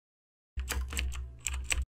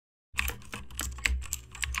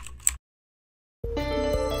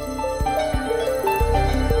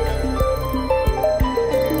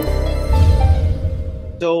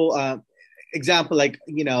So, example, like,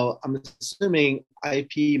 I'm assuming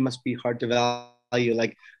IP must be hard to value.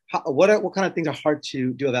 Like, what kind of things are hard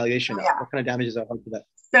to do evaluation of? Yeah. What kind of damages are hard to that?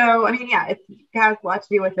 So, I mean, yeah, it has a lot to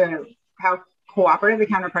do with how cooperative the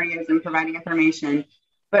counterparty is in providing information,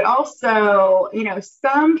 but also,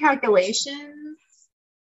 some calculations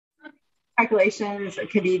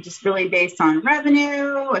could be just really based on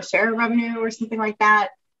revenue, a share of revenue or something like that.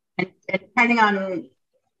 And depending on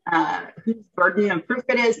whose burden of proof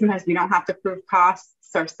it is, sometimes we don't have to prove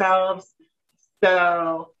costs ourselves.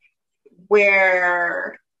 So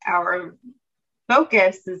where our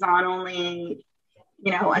focus is on only,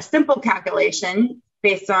 a simple calculation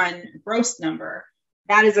based on gross number,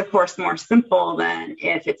 that is, of course, more simple than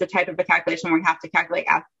if it's a type of a calculation where we have to calculate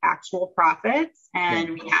actual profits and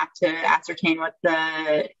we have to ascertain what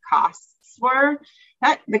the costs were.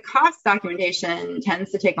 The cost documentation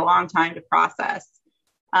tends to take a long time to process.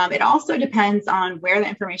 It also depends on where the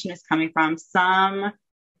information is coming from. Some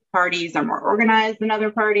parties are more organized than other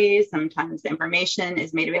parties. Sometimes the information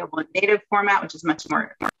is made available in native format, which is much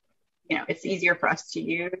more, it's easier for us to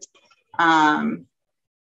use.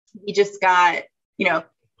 We just got,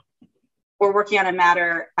 we're working on a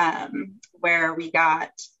matter where we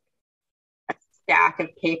got a stack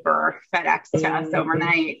of paper FedEx to us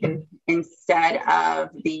overnight instead of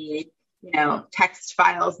the, text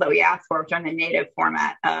files that we asked for, which are in the native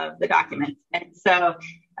format of the documents. And so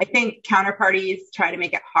I think counterparties try to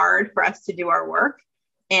make it hard for us to do our work.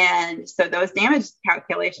 And so those damage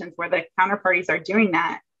calculations where the counterparties are doing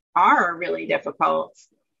that are really difficult.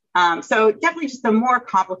 So definitely just the more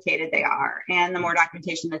complicated they are and the more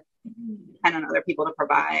documentation that depend on other people to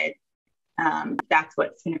provide, that's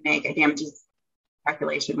what's going to make a damages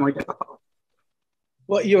calculation more difficult.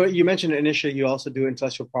 Well, you mentioned initially you also do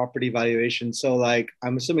intellectual property valuation. So like,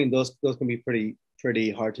 I'm assuming those can be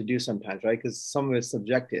pretty hard to do sometimes, right? Because some of it's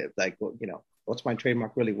subjective, like, well, what's my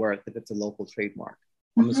trademark really worth if it's a local trademark?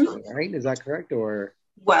 I'm assuming, right? Is that correct? Or?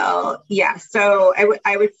 Well, yeah. So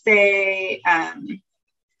I would say,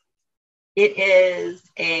 it is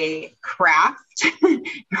a craft,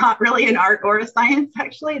 not really an art or a science,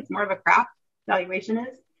 actually. It's more of a craft, valuation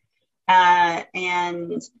is.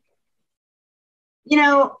 And,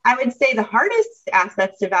 I would say the hardest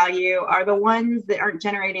assets to value are the ones that aren't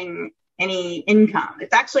generating any income.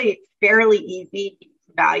 It's actually fairly easy to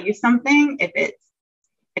value something if it's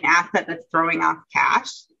an asset that's throwing off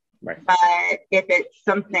cash. Right. But if it's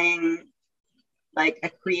something like a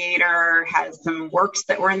creator has some works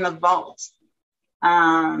that were in the vault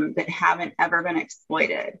that haven't ever been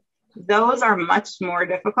exploited, those are much more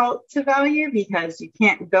difficult to value because you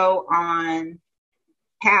can't go on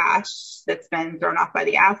cash that's been thrown off by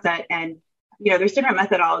the asset. And, there's different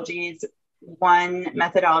methodologies. One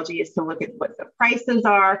methodology is to look at what the prices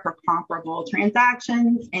are for comparable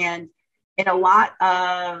transactions. And in a lot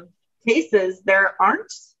of cases, there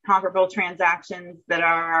aren't comparable transactions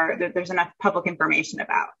that there's enough public information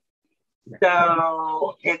about.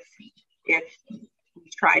 So if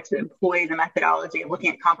we try to employ the methodology of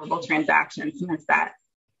looking at comparable transactions, sometimes that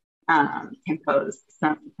can pose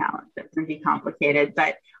some challenges and be complicated.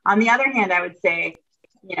 But on the other hand, I would say,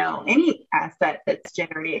 any asset that's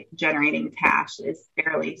generating cash is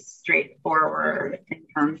fairly straightforward in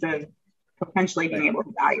terms of potentially being able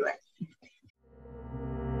to value it.